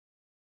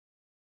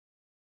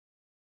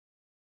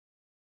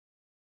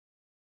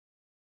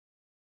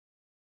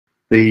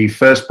The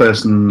first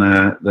person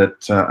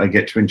that I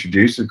get to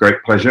introduce, a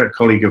great pleasure, a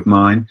colleague of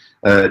mine,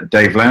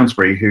 Dave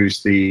Lounsbury,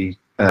 who's the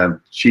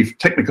Chief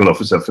Technical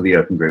Officer for the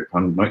Open Group.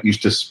 I'm not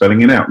used to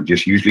spelling it out, I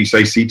just usually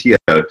say CTO.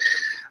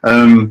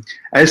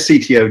 As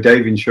CTO,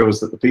 Dave ensures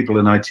that the people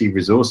and IT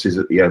resources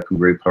at the Open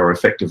Group are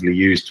effectively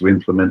used to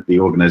implement the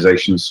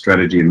organization's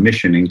strategy and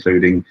mission,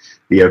 including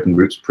the Open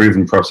Group's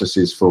proven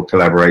processes for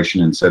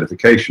collaboration and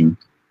certification,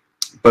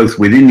 both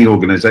within the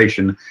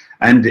organization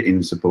and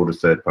in support of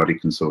third-party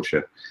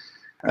consortia.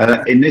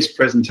 In this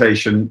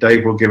presentation,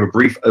 Dave will give a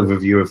brief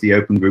overview of the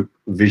Open Group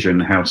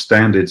vision, how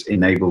standards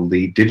enable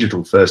the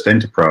digital-first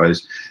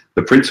enterprise,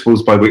 the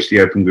principles by which the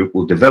Open Group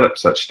will develop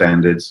such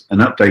standards, an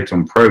update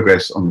on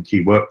progress on the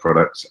key work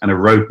products, and a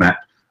roadmap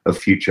of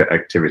future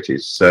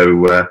activities.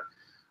 So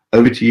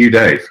over to you,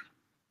 Dave.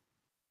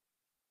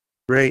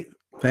 Great.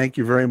 Thank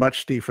you very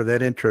much, Steve, for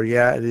that intro.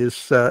 Yeah,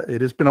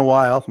 it has been a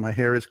while. My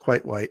hair is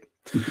quite white.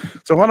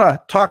 So I want to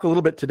talk a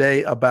little bit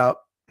today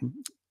about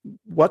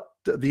what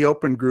the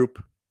Open Group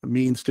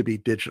means to be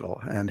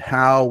digital and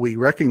how we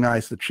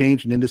recognize the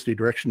change in industry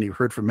direction. You've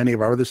heard from many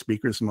of our other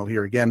speakers, and we'll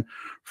hear again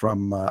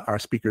from our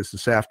speakers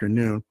this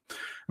afternoon.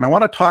 And I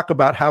want to talk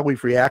about how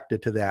we've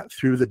reacted to that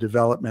through the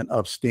development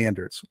of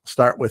standards. We'll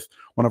start with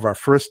one of our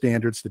first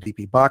standards, the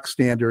DP Box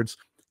standards,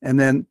 and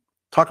then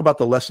talk about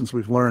the lessons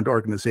we've learned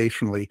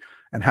organizationally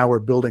and how we're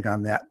building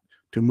on that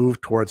to move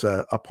towards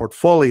a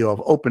portfolio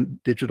of open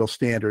digital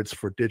standards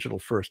for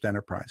digital-first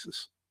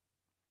enterprises.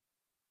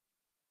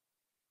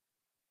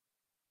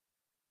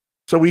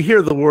 So we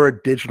hear the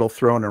word digital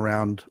thrown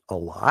around a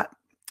lot,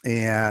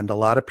 and a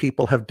lot of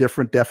people have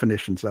different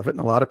definitions of it,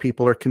 and a lot of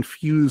people are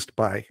confused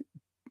by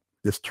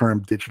this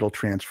term digital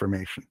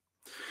transformation.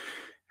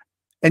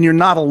 And you're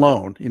not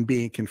alone in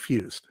being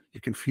confused.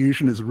 Your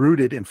confusion is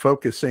rooted in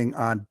focusing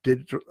on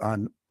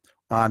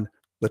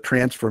the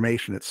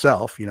transformation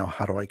itself, you know,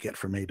 how do I get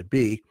from A to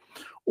B,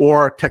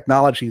 or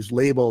technologies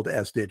labeled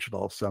as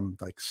digital, some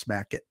like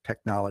smack it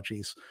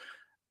technologies,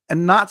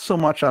 and not so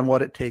much on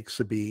what it takes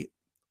to be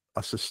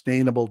a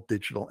sustainable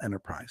digital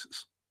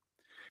enterprises.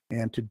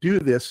 And to do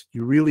this,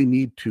 you really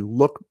need to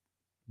look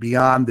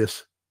beyond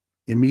this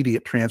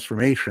immediate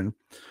transformation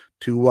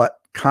to what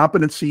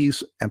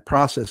competencies and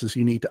processes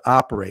you need to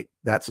operate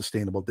that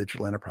sustainable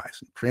digital enterprise.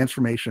 And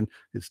transformation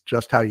is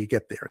just how you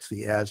get there. It's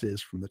the as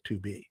is from the to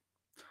be.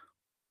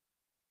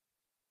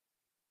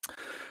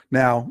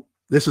 Now,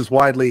 this is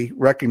widely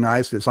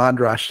recognized, as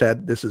Andras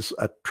said, this is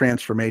a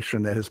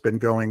transformation that has been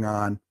going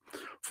on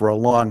for a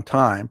long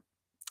time.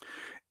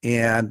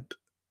 And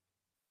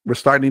we're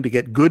starting to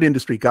get good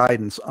industry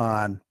guidance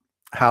on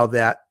how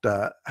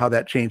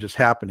that change is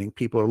happening.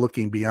 People are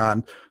looking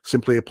beyond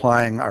simply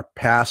applying our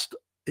past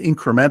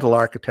incremental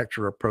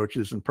architecture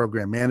approaches and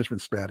program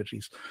management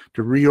strategies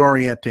to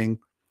reorienting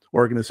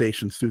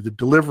organizations through the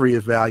delivery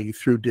of value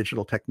through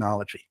digital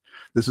technology.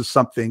 This is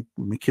something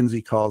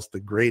McKinsey calls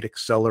the great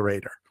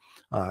accelerator.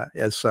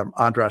 As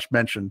Andras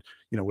mentioned,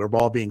 you know, we're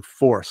all being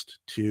forced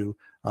to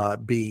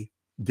be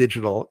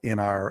digital in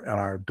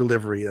our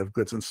delivery of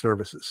goods and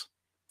services.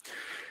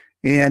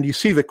 And you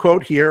see the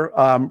quote here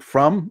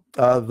from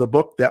the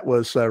book that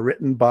was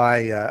written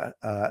by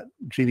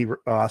Jeannie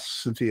Ross,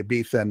 Cynthia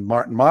Beath, and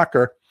Martin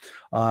Mocker,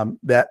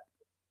 that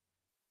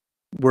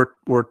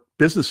where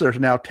businesses are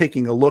now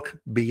taking a look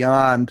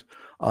beyond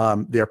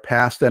their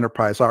past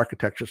enterprise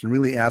architectures and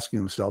really asking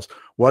themselves,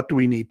 what do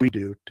we need to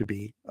do to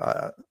be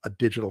a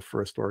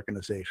digital-first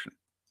organization?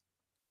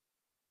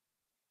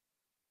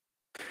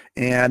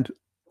 And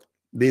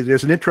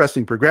there's an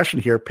interesting progression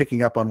here,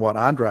 picking up on what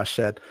Andras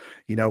said.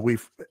 You know,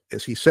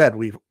 as he said,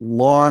 we've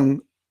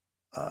long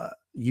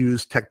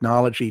used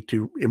technology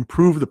to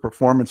improve the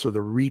performance or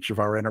the reach of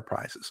our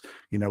enterprises.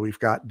 You know, we've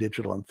got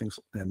digital and things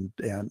and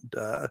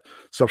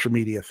social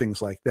media, things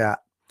like that.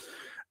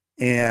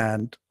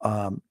 And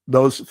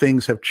those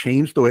things have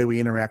changed the way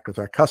we interact with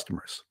our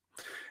customers.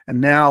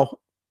 And now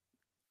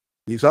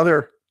these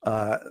other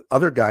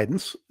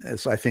guidance,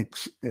 as I think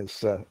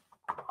is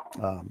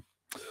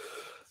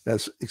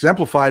as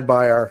exemplified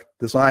by our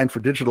Design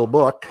for Digital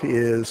book,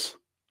 is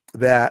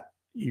that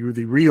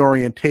the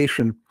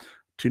reorientation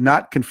to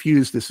not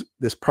confuse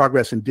this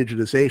progress in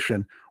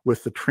digitization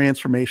with the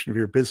transformation of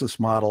your business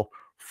model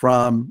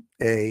from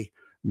a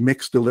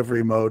mixed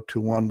delivery mode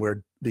to one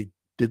where the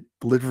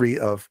delivery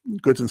of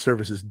goods and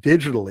services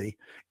digitally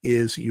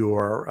is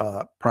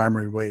your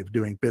primary way of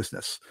doing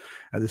business.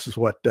 And this is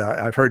what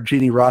I've heard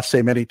Jeannie Ross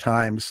say many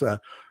times,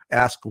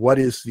 ask what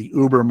is the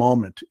Uber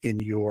moment in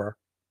your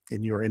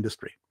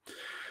industry.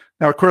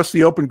 Now, of course,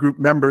 the Open Group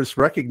members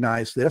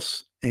recognize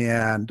this,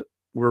 and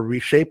we're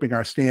reshaping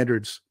our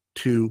standards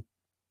to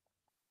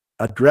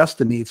address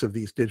the needs of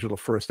these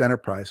digital-first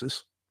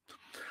enterprises.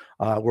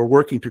 We're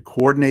working to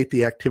coordinate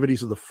the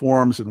activities of the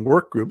forums and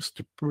work groups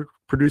to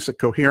produce a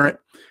coherent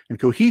and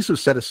cohesive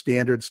set of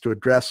standards to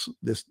address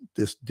this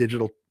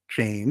digital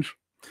change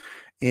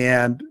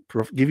and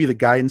give you the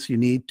guidance you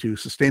need to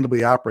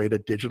sustainably operate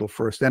at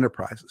digital-first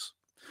enterprises.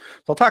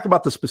 So I'll talk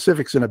about the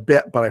specifics in a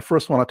bit, but I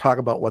first want to talk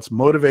about what's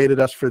motivated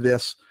us for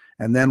this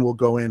and then we'll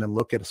go in and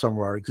look at some of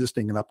our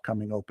existing and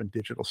upcoming open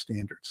digital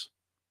standards.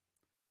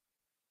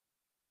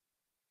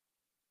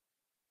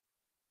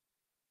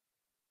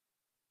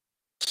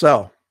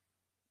 So,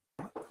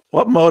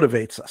 what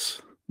motivates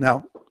us?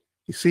 Now,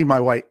 you see my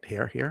white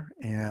hair here,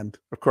 and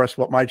of course,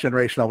 what my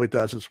generation always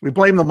does is we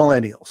blame the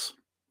millennials.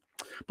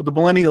 But the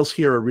millennials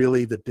here are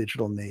really the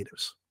digital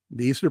natives.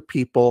 These are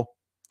people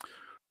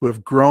who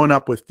have grown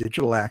up with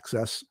digital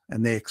access,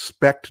 and they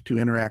expect to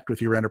interact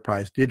with your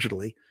enterprise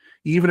digitally,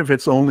 even if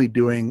it's only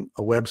doing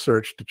a web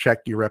search to check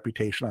your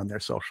reputation on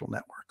their social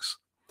networks.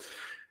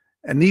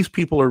 And these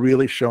people are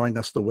really showing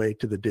us the way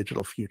to the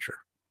digital future.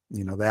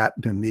 You know, that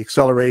and the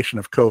acceleration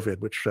of COVID,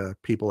 which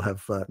people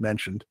have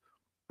mentioned.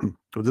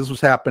 So this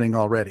was happening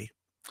already.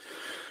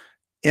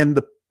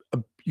 And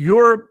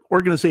your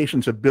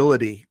organization's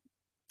ability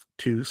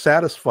to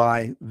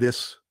satisfy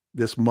this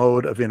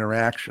mode of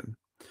interaction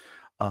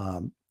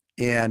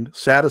and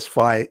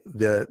satisfy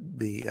the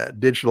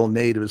digital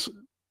natives'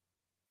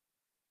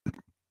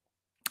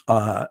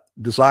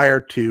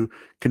 desire to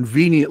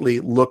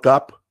conveniently look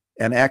up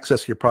and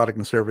access your product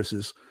and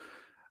services,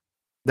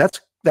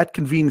 that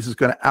convenience is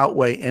going to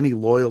outweigh any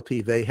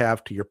loyalty they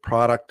have to your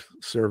product,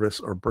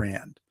 service, or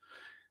brand.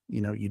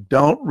 You know, you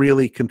don't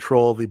really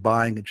control the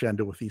buying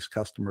agenda with these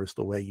customers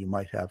the way you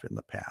might have in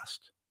the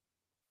past.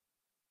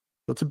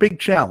 So it's a big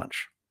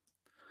challenge.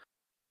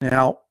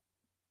 Now,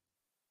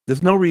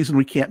 there's no reason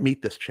we can't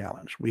meet this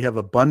challenge. We have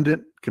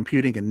abundant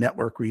computing and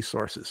network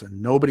resources,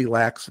 and nobody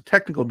lacks the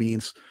technical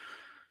means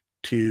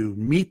to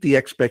meet the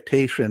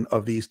expectation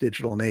of these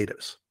digital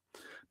natives.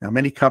 Now,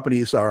 many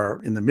companies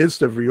are in the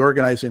midst of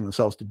reorganizing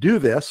themselves to do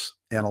this,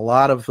 and a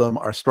lot of them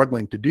are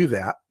struggling to do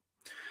that.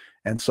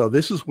 And so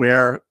this is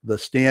where the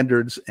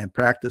standards and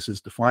practices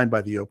defined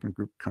by the Open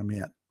Group come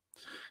in.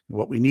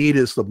 What we need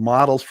is the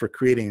models for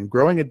creating and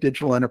growing a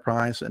digital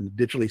enterprise and a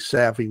digitally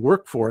savvy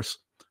workforce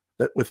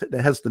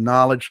that has the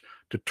knowledge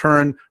to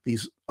turn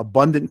these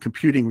abundant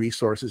computing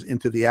resources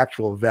into the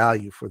actual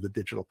value for the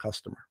digital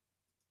customer.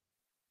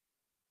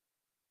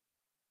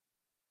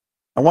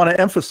 I want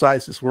to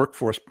emphasize this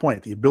workforce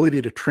point. The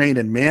ability to train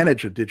and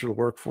manage a digital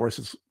workforce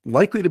is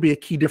likely to be a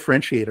key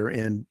differentiator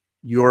in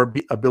your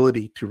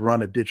ability to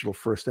run a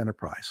digital-first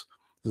enterprise.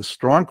 There's a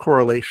strong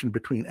correlation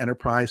between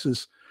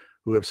enterprises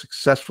who have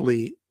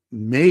successfully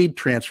made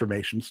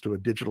transformations to a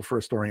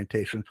digital-first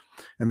orientation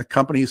and the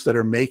companies that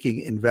are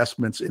making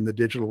investments in the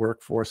digital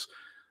workforce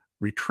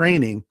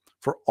retraining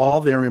for all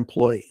their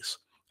employees.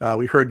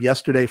 We heard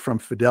yesterday from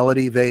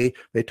Fidelity, they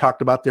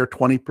talked about their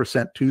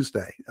 20%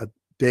 Tuesday, a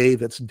day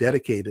that's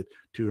dedicated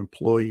to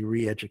employee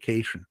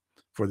re-education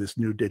for this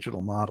new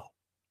digital model.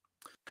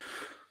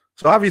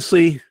 So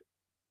obviously,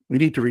 we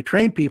need to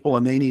retrain people,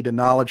 and they need a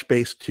knowledge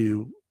base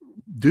to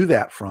do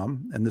that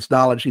from, and this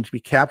knowledge needs to be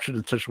captured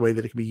in such a way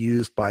that it can be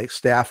used by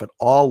staff at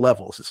all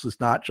levels. This is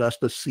not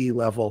just a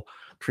C-level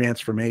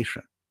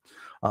transformation.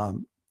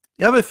 The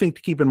other thing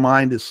to keep in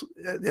mind is,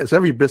 as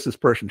every business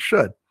person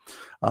should,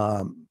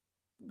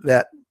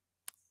 that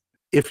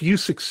if you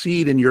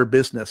succeed in your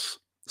business,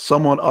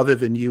 someone other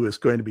than you is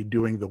going to be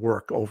doing the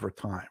work over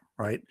time,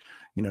 right?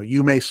 You know,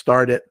 you may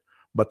start it,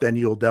 but then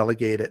you'll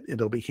delegate it,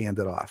 it'll be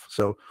handed off.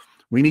 So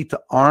we need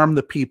to arm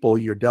the people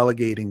you're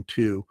delegating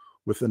to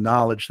with the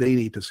knowledge they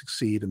need to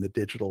succeed in the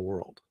digital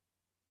world.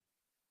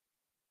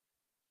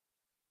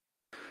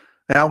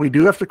 Now, we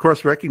do have to, of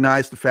course,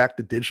 recognize the fact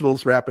that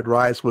digital's rapid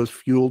rise was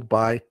fueled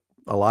by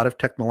a lot of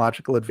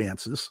technological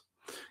advances.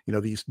 You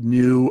know, these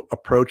new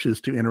approaches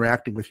to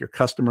interacting with your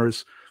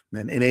customers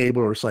and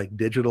enablers like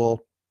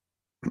digital,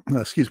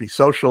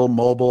 social,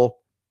 mobile,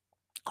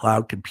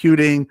 cloud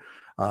computing,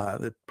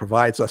 that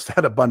provides us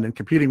that abundant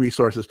computing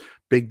resources,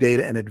 big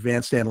data and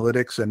advanced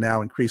analytics, and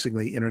now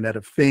increasingly Internet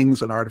of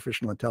Things and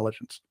artificial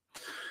intelligence.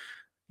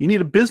 You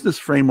need a business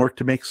framework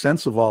to make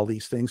sense of all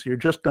these things. You're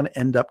just going to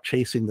end up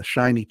chasing the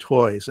shiny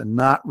toys and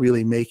not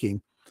really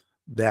making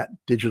that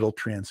digital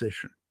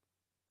transition.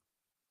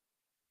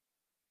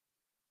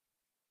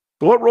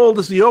 So what role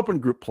does the Open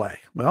Group play?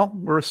 Well,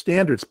 we're a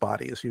standards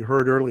body, as you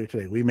heard earlier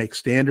today. We make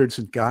standards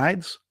and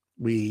guides.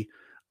 We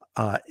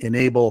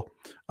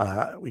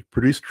we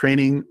produce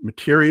training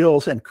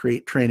materials and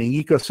create training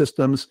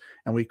ecosystems,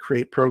 and we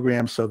create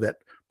programs so that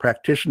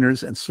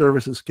practitioners and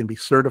services can be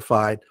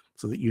certified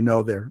so that you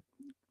know they're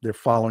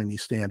following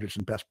these standards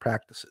and best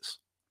practices.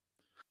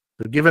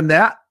 So given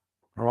that,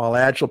 we're all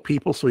agile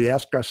people, so we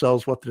ask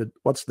ourselves,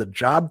 what's the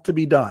job to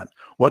be done?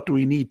 What do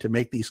we need to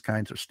make these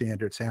kinds of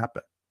standards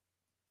happen?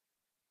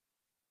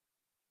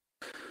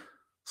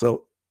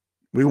 So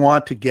we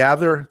want to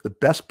gather the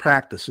best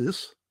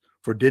practices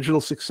for digital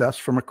success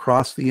from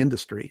across the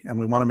industry, and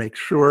we want to make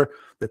sure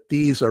that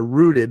these are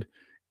rooted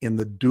in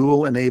the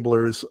dual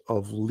enablers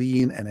of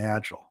lean and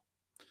agile.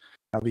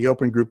 Now, the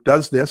Open Group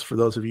does this. For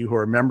those of you who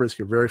are members,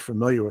 you're very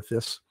familiar with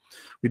this.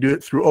 We do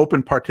it through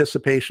open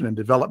participation and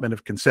development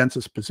of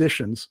consensus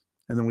positions,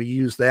 and then we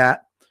use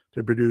that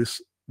to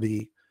produce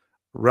the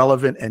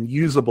relevant and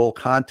usable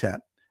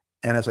content.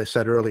 And as I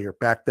said earlier,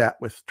 back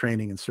that with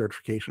training and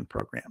certification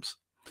programs.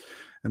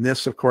 And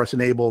this, of course,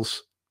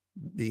 enables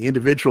the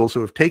individuals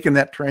who have taken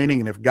that training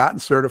and have gotten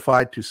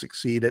certified to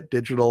succeed at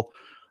digital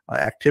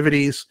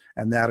activities,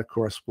 and that, of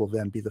course, will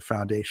then be the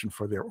foundation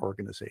for their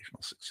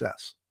organizational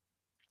success.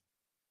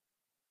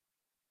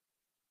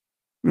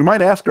 We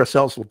might ask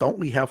ourselves, well, don't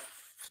we have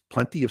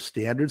plenty of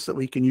standards that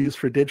we can use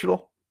for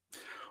digital?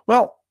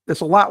 Well,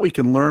 there's a lot we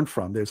can learn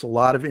from. There's a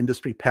lot of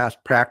industry past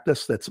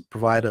practice that's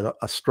provided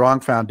a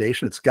strong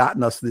foundation. It's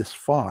gotten us this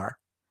far.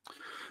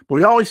 But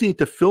we always need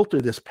to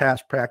filter this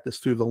past practice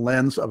through the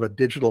lens of a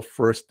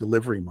digital-first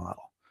delivery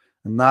model.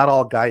 And not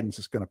all guidance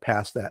is going to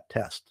pass that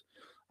test.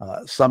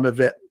 Some of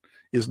it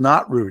is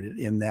not rooted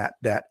in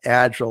that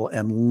agile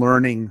and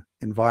learning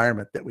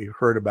environment that we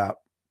heard about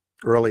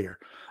earlier.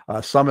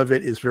 Some of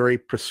it is very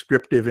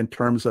prescriptive in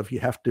terms of you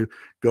have to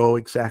go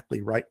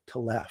exactly right to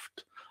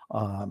left.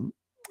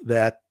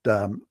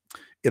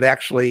 It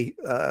actually,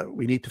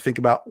 we need to think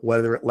about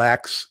whether it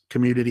lacks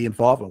community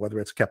involvement, whether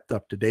it's kept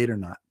up to date or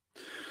not.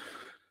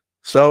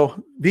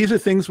 So these are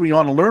things we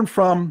want to learn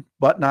from,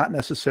 but not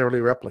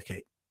necessarily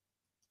replicate.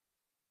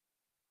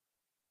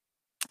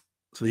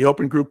 So the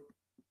Open Group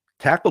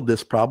tackled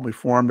this problem. We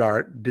formed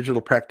our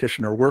digital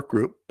practitioner work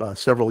group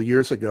several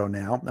years ago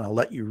now, and I'll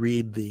let you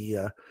read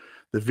the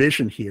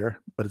vision here,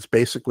 but it's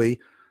basically,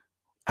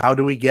 how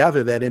do we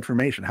gather that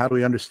information? How do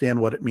we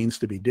understand what it means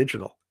to be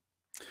digital?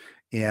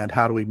 And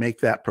how do we make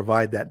that,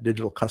 provide that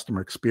digital customer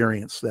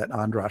experience that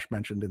Andras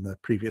mentioned in the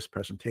previous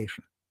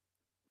presentation?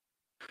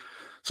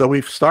 So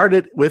we've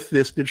started with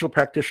this digital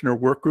practitioner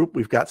work group.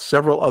 We've got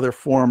several other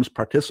forums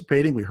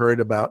participating. We heard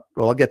about,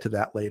 well, I'll get to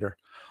that later.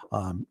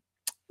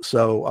 It's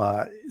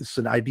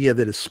an idea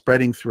that is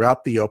spreading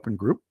throughout the Open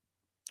Group.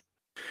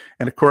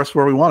 And of course,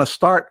 where we want to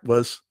start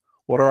was,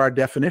 what are our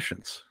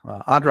definitions?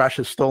 Andras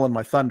has stolen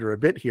my thunder a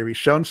bit here. He's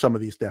shown some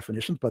of these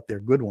definitions, but they're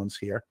good ones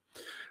here.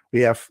 We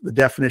have the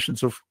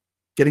definitions of,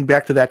 getting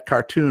back to that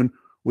cartoon,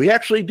 we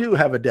actually do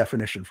have a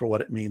definition for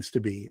what it means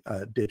to be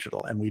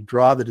digital. And we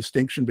draw the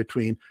distinction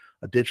between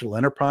a digital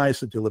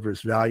enterprise that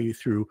delivers value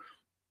through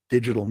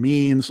digital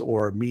means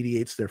or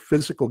mediates their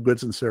physical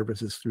goods and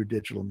services through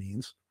digital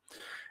means.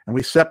 And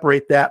we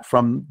separate that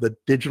from the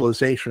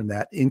digitalization,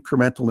 that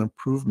incremental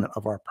improvement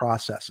of our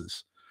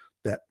processes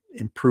that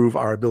improve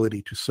our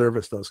ability to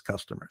service those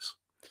customers.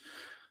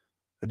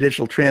 A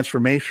digital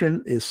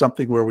transformation is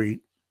something where we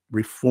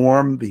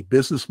reform the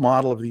business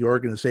model of the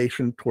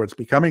organization towards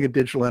becoming a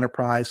digital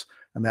enterprise,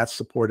 and that's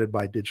supported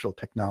by digital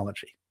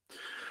technology.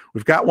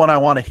 We've got one I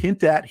want to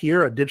hint at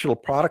here, a digital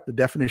product, the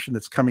definition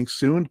that's coming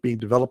soon, being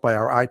developed by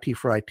our IT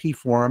for IT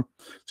forum,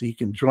 so you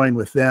can join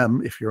with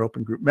them if you're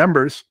Open Group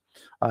members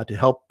to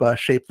help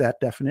shape that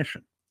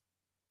definition.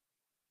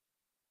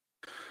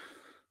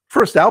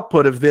 First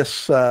output of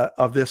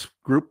this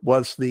group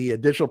was the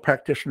Digital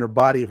Practitioner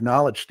Body of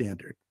Knowledge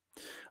Standard.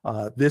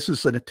 This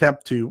is an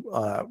attempt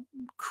to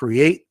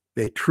create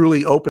a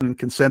truly open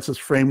consensus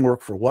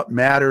framework for what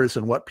matters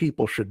and what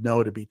people should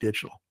know to be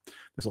digital.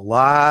 There's a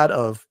lot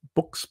of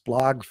books,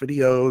 blogs,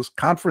 videos,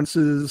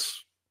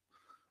 conferences,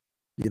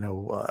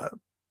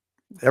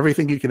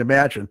 everything you can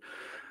imagine.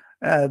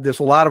 There's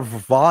a lot of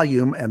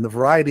volume, and the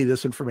variety of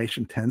this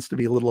information tends to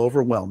be a little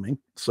overwhelming.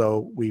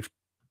 So we've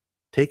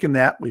taken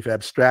that, we've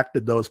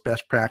abstracted those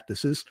best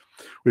practices.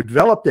 We've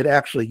developed it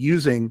actually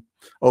using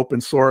open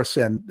source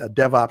and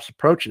DevOps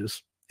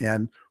approaches.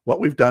 And what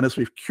we've done is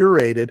we've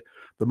curated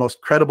the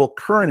most credible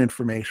current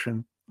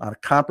information on a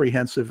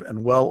comprehensive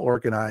and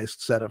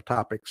well-organized set of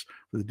topics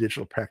for the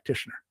digital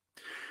practitioner.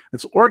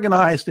 It's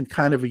organized in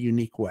kind of a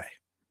unique way.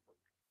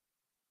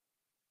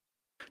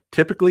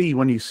 Typically,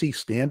 when you see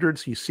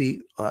standards, you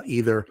see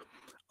either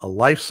a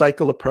life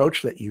cycle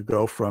approach that you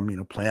go from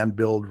plan,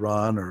 build,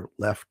 run, or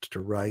left to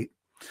right,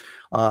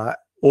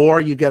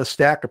 or you get a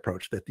stack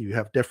approach that you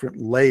have different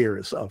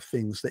layers of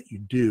things that you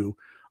do,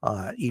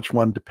 each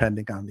one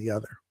depending on the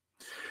other.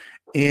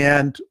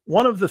 And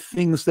one of the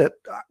things that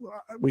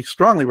we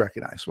strongly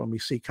recognize when we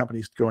see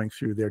companies going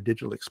through their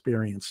digital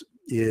experience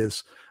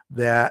is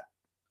that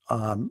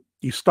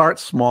you start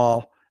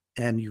small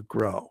and you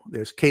grow.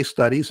 There's case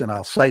studies, and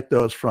I'll cite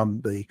those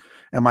from the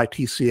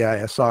MIT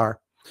CISR,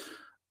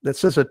 that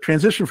says a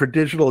transition for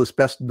digital is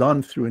best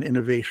done through an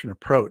innovation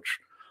approach.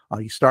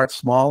 You start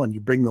small and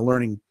you bring the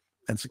learning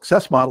and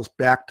success models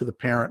back to the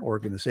parent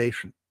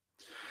organization.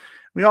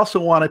 We also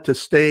wanted to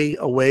stay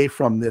away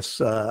from this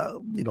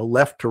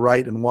left to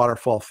right and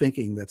waterfall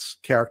thinking that's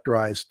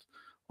characterized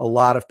a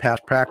lot of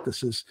past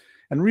practices,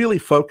 and really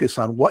focus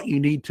on what you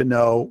need to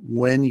know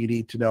when you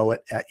need to know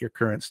it at your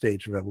current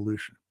stage of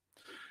evolution,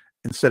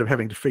 instead of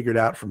having to figure it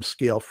out from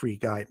scale-free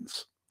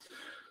guidance.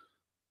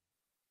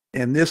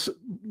 And this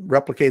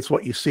replicates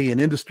what you see in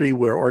industry,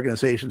 where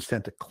organizations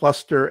tend to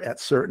cluster at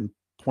certain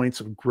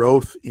points of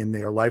growth in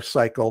their life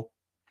cycle.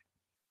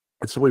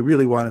 And so we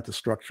really wanted to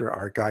structure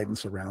our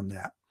guidance around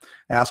that.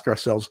 Ask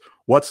ourselves,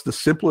 what's the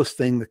simplest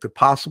thing that could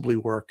possibly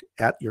work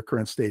at your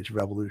current stage of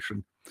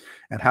evolution?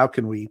 And how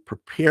can we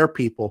prepare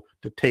people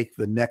to take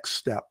the next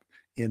step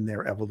in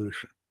their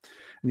evolution?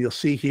 And you'll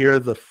see here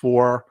the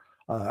four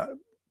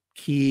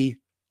key,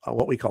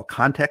 what we call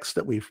contexts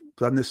that we've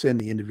done this in: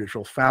 the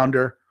individual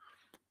founder,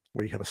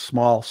 where you have a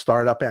small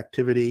startup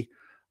activity,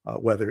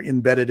 whether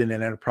embedded in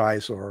an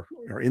enterprise or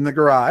in the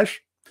garage.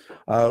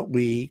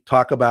 We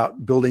talk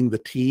about building the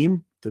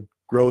team to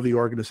grow the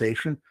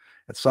organization.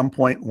 At some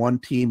point, one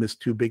team is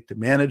too big to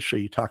manage, so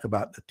you talk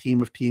about the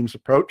team of teams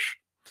approach.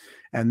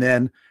 And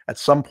then at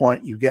some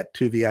point, you get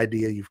to the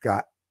idea you've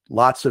got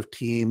lots of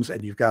teams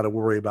and you've got to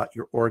worry about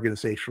your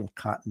organizational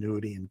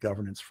continuity and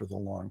governance for the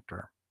long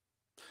term.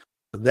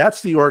 So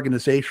that's the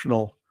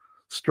organizational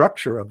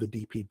structure of the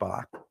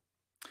DPBOK.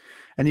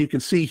 And you can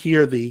see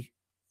here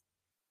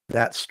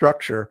that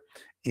structure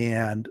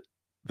and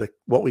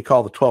what we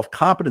call the 12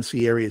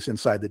 competency areas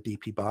inside the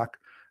DPBOK,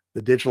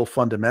 the digital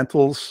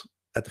fundamentals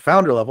at the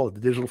founder level, the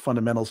digital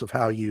fundamentals of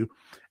how you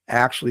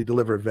actually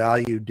deliver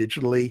value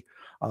digitally,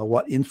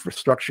 what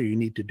infrastructure you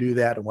need to do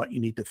that, and what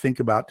you need to think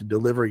about to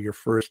deliver your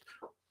first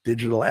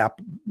digital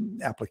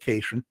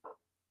application.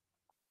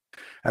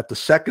 At the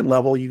second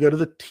level, you go to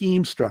the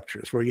team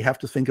structures, where you have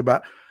to think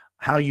about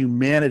how you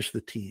manage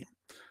the team,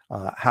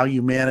 how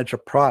you manage a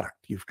product.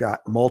 You've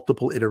got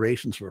multiple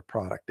iterations of a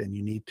product, and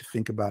you need to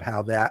think about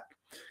how that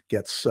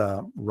gets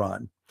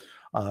run.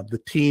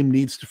 The team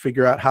needs to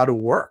figure out how to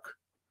work.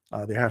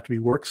 There have to be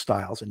work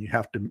styles, and you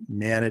have to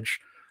manage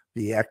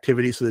the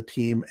activities of the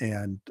team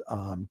and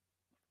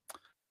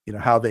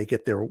how they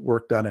get their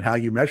work done and how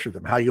you measure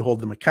them, how you hold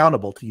them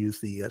accountable, to use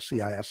the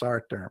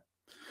CISR term.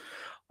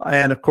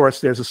 And of course,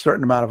 there's a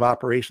certain amount of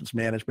operations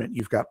management.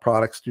 You've got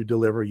products to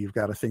deliver. You've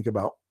got to think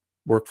about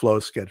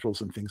workflow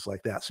schedules and things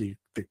like that. So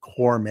the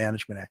core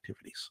management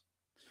activities.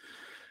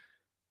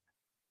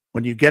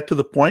 When you get to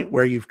the point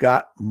where you've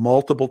got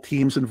multiple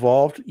teams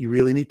involved, you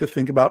really need to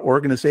think about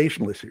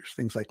organizational issues,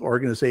 things like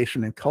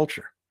organization and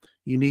culture.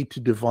 You need to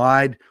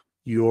divide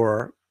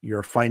your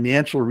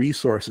financial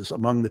resources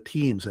among the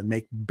teams and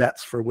make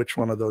bets for which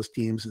one of those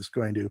teams is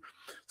going to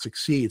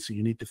succeed. So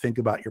you need to think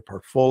about your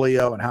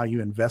portfolio and how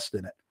you invest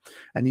in it.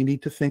 And you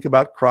need to think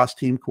about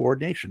cross-team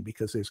coordination,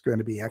 because there's going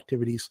to be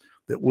activities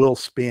that will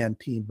span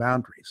team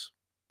boundaries.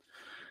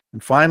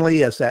 And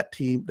finally, as that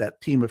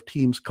team of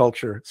teams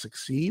culture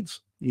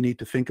succeeds, you need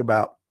to think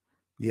about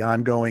the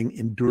ongoing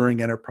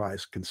enduring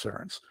enterprise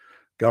concerns: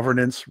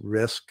 governance,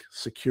 risk,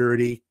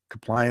 security,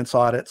 compliance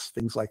audits,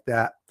 things like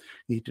that.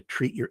 You need to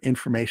treat your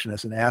information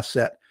as an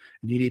asset,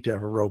 and you need to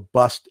have a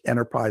robust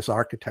enterprise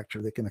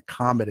architecture that can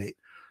accommodate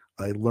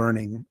a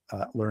learning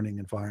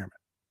environment.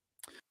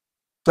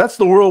 That's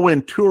the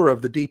whirlwind tour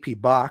of the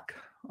DPBOK.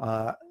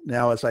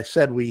 Now, as I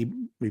said, we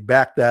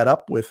back that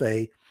up with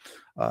a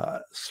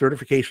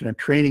certification and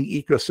training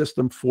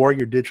ecosystem for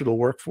your digital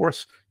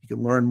workforce. You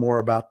can learn more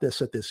about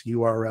this at this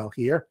URL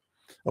here,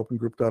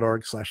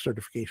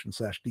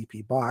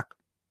 opengroup.org/certification/DPBOK.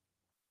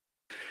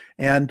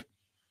 And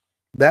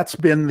that's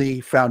been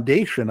the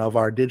foundation of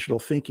our digital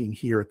thinking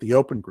here at the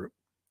Open Group.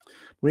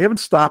 We haven't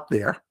stopped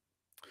there.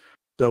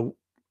 So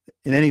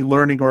in any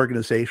learning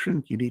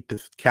organization, you need to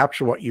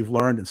capture what you've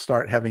learned and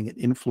start having it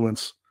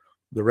influence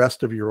the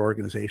rest of your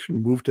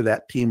organization, move to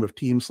that team of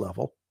teams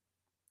level.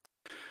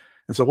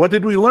 And so what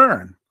did we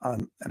learn?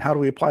 And how do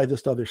we apply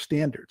this to other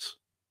standards?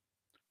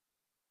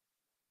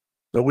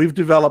 So we've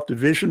developed a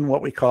vision,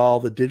 what we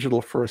call the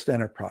digital first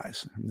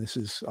enterprise. And this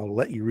is, I'll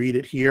let you read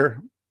it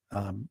here.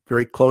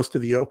 Very close to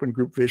the Open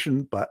Group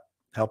vision, but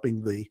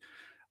helping the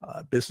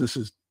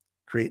businesses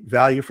create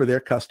value for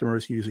their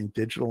customers using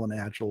digital and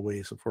agile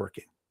ways of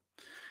working.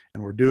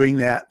 And we're doing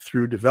that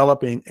through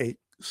developing a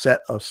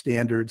set of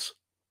standards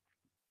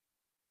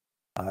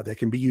that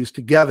can be used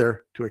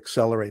together to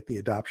accelerate the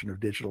adoption of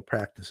digital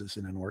practices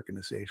in an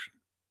organization.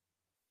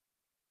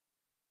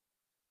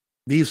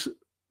 This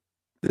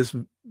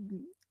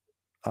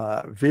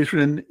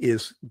vision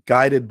is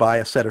guided by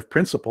a set of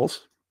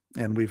principles.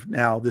 And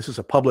this is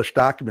a published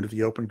document of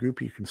the Open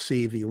Group. You can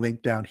see the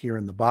link down here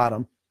in the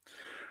bottom,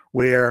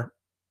 where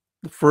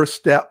the first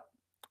step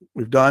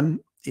we've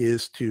done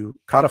is to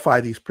codify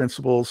these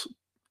principles,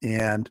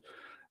 and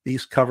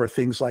these cover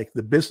things like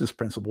the business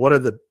principle. What are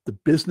the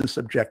business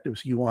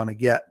objectives you want to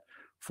get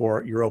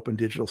for your open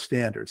digital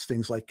standards?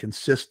 Things like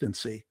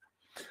consistency,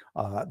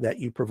 that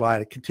you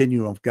provide a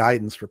continuum of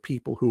guidance for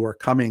people who are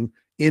coming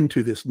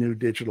into this new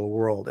digital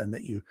world, and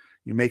that you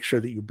make sure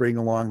that you bring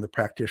along the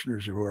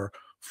practitioners who are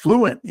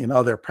fluent in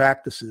other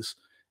practices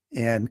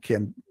and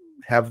can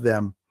have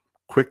them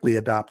quickly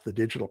adopt the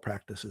digital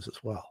practices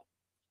as well.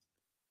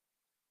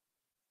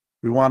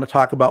 We want to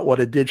talk about what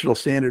a digital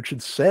standard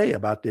should say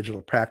about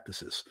digital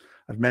practices.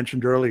 I've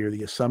mentioned earlier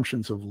the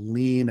assumptions of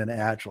lean and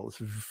agile. It's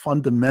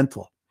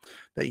fundamental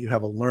that you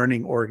have a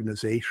learning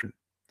organization,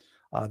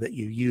 that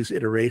you use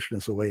iteration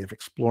as a way of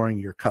exploring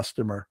your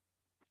customer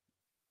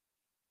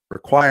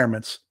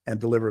requirements and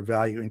deliver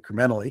value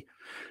incrementally.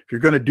 If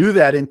you're going to do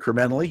that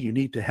incrementally, you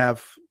need to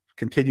have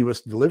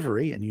continuous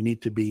delivery, and you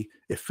need to be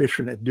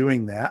efficient at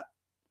doing that.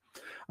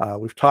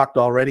 We've talked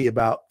already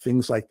about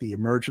things like the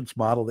emergence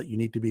model, that you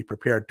need to be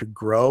prepared to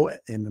grow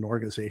in an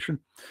organization.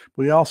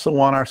 We also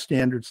want our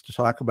standards to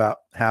talk about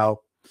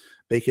how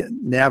they can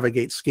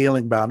navigate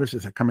scaling boundaries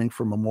if they're coming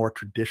from a more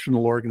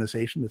traditional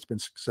organization that's been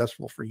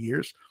successful for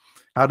years.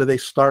 How do they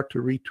start to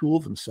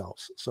retool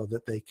themselves so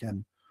that they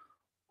can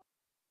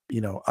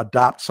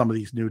adopt some of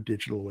these new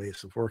digital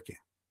ways of working.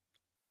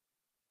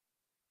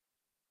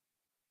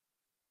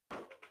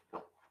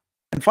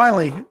 And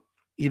finally,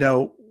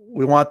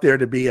 we want there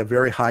to be a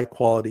very high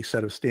quality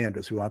set of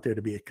standards. We want there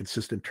to be a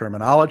consistent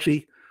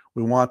terminology.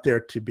 We want there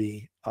to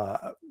be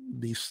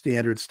these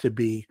standards to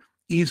be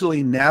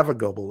easily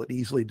navigable and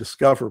easily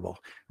discoverable.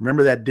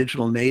 Remember that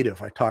digital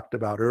native I talked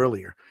about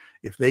earlier.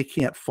 If they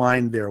can't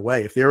find their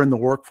way, if they're in the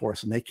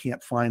workforce and they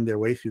can't find their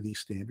way through these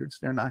standards,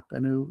 they're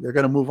going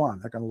to move on.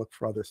 They're going to look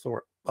for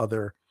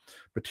other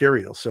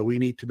materials. So we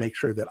need to make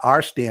sure that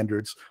our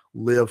standards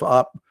live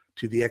up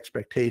to the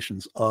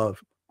expectations of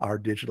our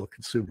digital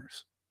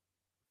consumers.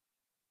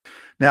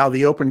 Now,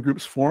 the Open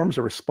Groups forums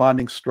are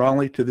responding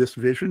strongly to this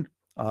vision.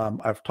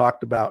 I've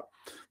talked about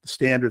the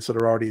standards that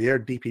are already there,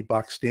 DP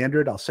Box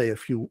standard. I'll say a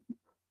few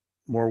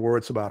more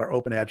words about our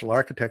Open Agile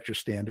Architecture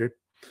standard.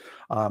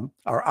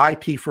 Our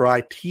IT for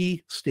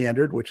IT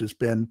standard, which has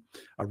been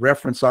a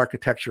reference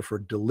architecture for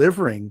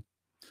delivering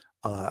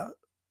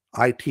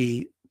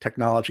IT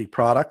technology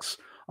products,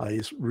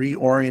 is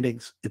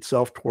reorienting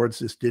itself towards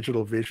this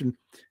digital vision,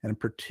 and in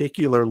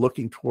particular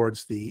looking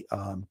towards the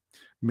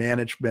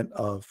management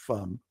of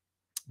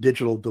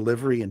digital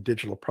delivery and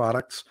digital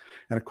products.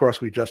 And of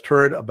course, we just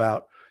heard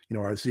about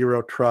our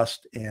zero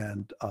trust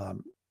and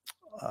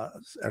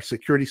our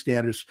security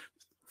standards,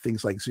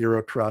 things like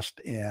zero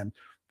trust and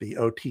the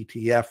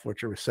OTTF,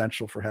 which are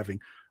essential for having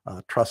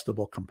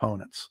trustable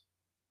components.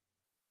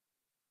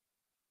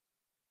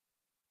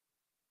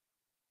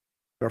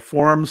 Our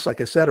forums,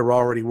 like I said, are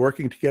already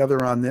working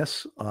together on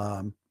this.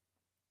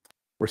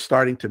 We're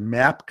starting to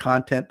map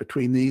content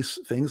between these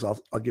things. I'll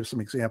give some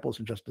examples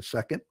in just a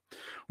second.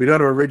 We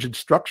don't have a rigid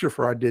structure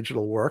for our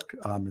digital work.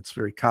 It's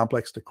very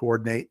complex to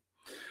coordinate.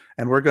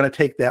 And we're going to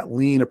take that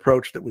lean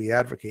approach that we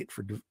advocate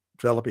for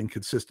developing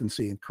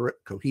consistency and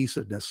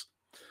cohesiveness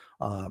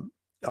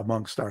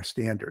amongst our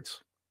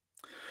standards.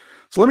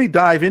 So let me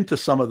dive into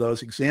some of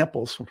those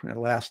examples in the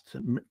last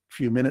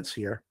few minutes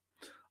here.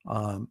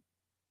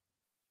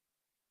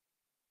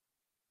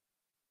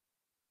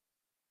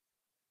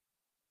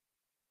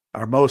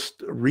 Our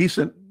most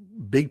recent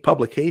big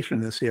publication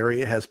in this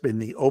area has been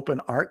the Open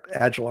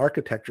Agile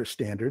Architecture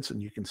Standards,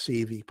 and you can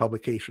see the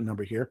publication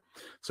number here.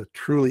 It's a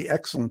truly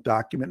excellent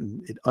document,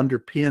 and it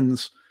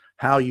underpins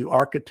how you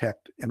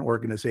architect an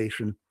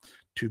organization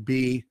to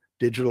be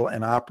digital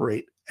and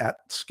operate at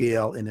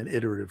scale in an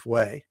iterative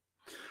way.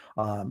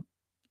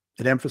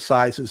 It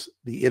emphasizes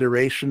the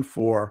iteration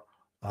for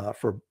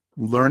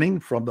learning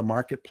from the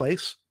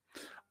marketplace.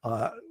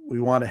 We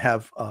want to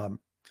have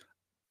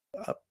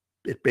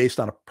it based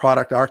on a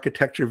product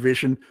architecture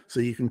vision, so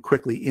you can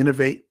quickly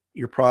innovate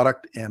your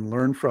product and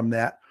learn from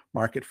that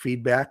market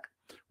feedback.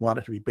 We want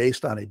it to be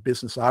based on a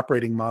business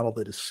operating model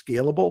that is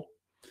scalable,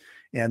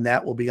 and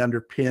that will be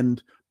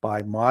underpinned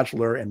by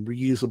modular and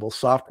reusable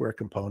software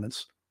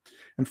components.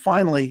 And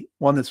finally,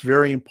 one that's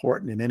very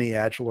important in any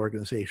Agile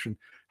organization,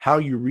 how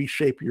you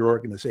reshape your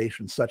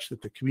organization such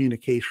that the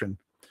communication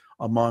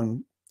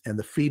among and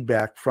the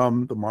feedback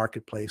from the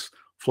marketplace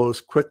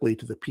flows quickly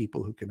to the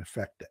people who can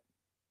affect it.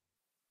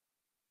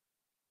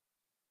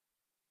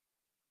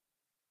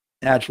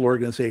 Agile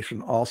organization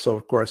also,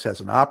 of course,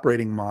 has an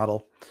operating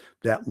model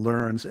that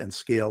learns and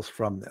scales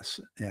from this.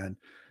 And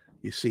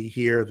you see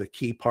here the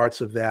key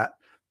parts of that: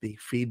 the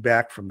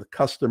feedback from the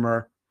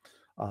customer,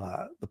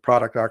 the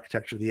product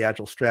architecture, the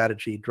Agile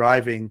strategy,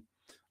 driving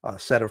a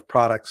set of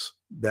products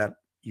that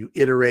you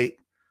iterate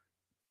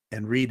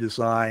and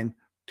redesign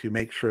to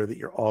make sure that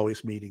you're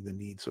always meeting the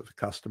needs of the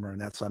customer. And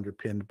that's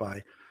underpinned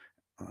by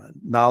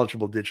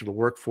knowledgeable digital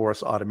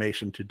workforce,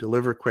 automation to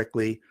deliver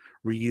quickly,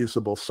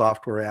 reusable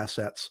software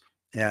assets,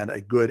 and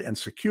a good and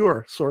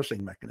secure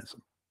sourcing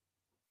mechanism.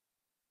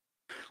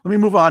 Let me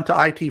move on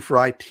to IT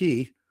for IT.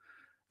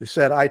 They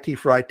said IT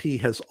for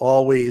IT has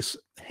always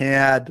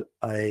had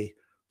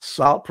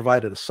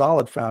provided a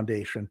solid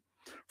foundation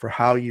for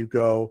how you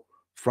go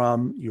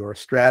from your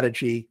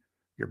strategy,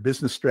 your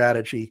business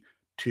strategy,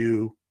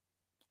 to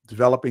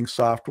developing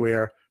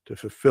software, to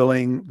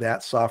fulfilling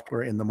that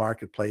software in the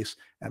marketplace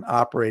and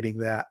operating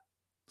that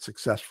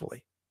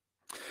successfully.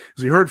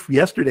 As we heard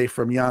yesterday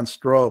from Jan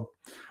Strobe,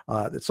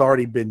 it's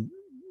already been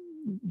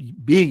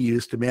being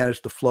used to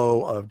manage the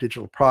flow of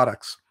digital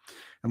products.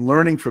 And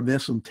learning from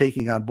this and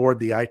taking on board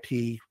the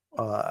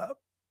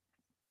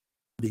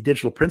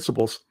digital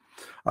principles,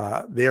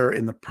 they're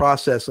in the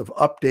process of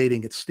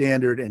updating its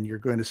standard, and you're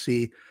going to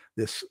see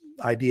this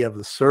idea of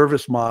the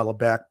service model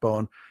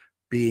backbone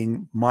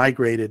being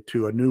migrated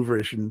to a new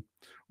version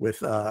with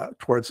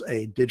towards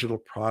a digital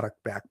product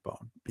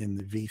backbone in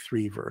the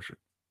V3 version.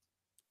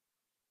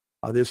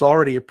 There's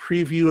already a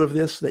preview of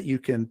this that you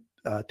can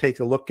take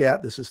a look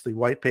at. This is the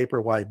white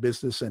paper, Why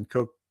Business and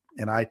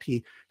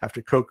IT have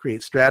to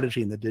co-create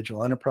strategy in the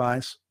digital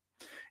enterprise.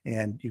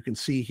 And you can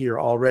see here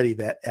already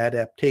that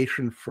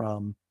adaptation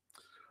from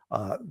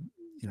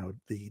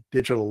the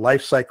digital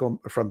life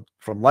cycle,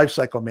 from life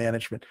cycle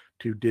management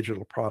to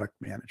digital product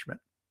management.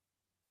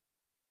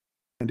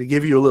 And to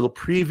give you a little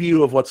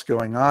preview of what's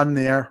going on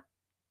there,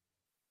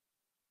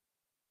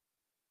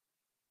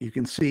 you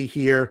can see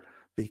here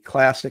the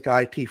classic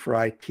IT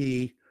for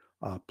IT,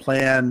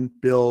 plan,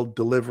 build,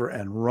 deliver,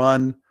 and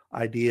run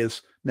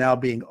ideas now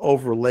being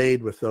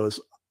overlaid with those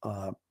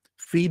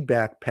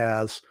feedback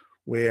paths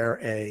where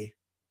an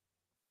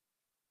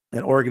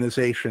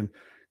organization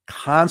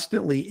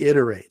constantly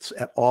iterates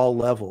at all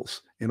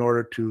levels in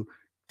order to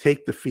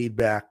take the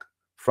feedback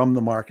from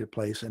the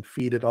marketplace and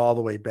feed it all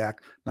the way back,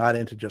 not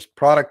into just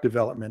product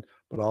development,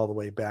 but all the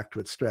way back to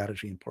its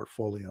strategy and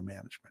portfolio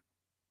management.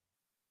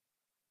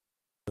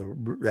 So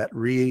that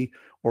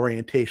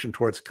reorientation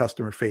towards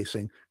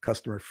customer-facing,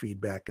 customer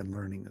feedback and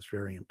learning is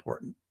very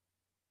important.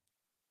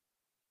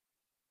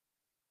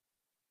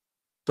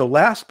 So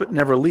last but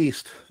never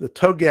least, the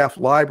TOGAF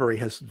library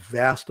has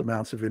vast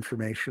amounts of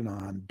information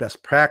on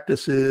best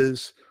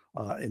practices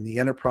in the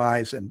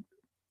enterprise and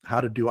how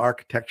to do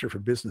architecture for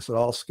business at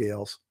all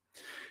scales.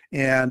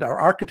 And our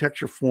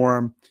architecture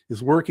forum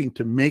is working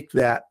to make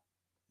that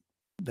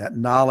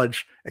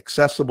knowledge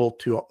accessible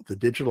to the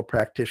digital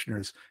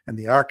practitioners and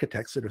the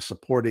architects that are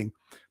supporting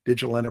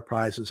digital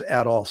enterprises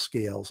at all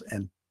scales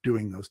and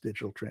doing those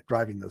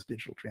driving those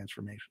digital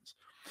transformations.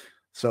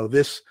 So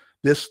this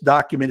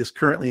document is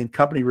currently in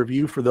company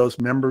review for those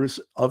members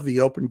of the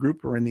open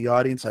group or in the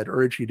audience. I'd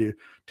urge you to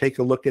take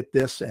a look at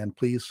this and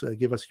please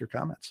give us your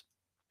comments.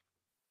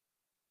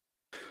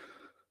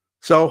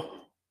 So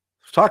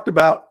we've talked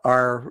about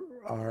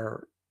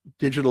our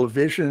digital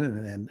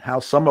vision and how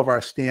some of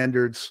our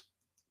standards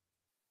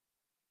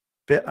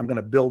fit. I'm going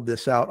to build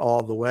this out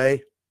all the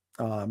way.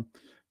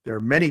 There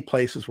are many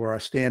places where our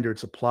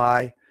standards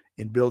apply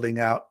in building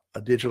out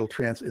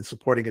in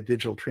supporting a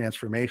digital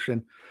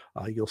transformation.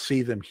 You'll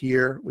see them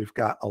here. We've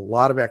got a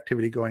lot of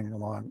activity going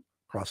along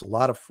across a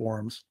lot of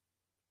forums.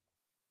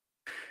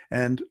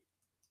 And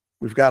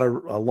we've got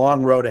a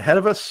long road ahead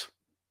of us.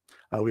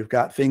 We've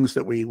got things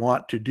that we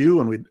want to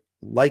do, and we'd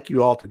like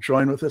you all to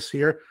join with us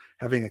here,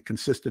 having a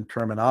consistent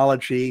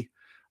terminology,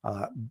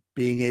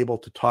 being able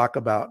to talk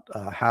about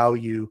how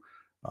you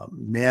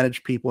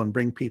manage people and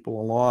bring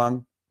people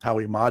along, how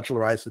we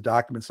modularize the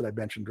documents that I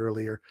mentioned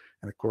earlier,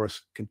 and of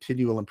course,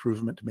 continual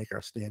improvement to make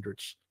our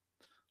standards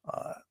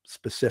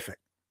specific.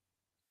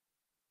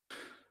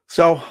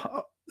 So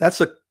that's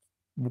a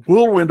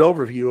whirlwind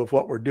overview of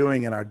what we're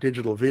doing in our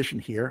digital vision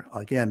here.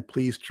 Again,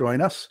 please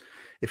join us.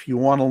 If you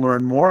want to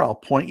learn more, I'll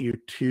point you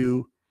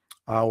to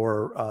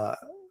our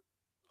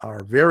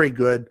very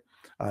good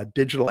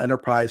digital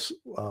enterprise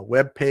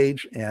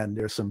webpage, and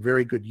there's some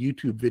very good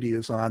YouTube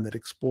videos on that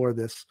explore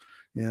this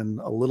in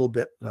a little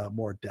bit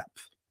more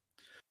depth.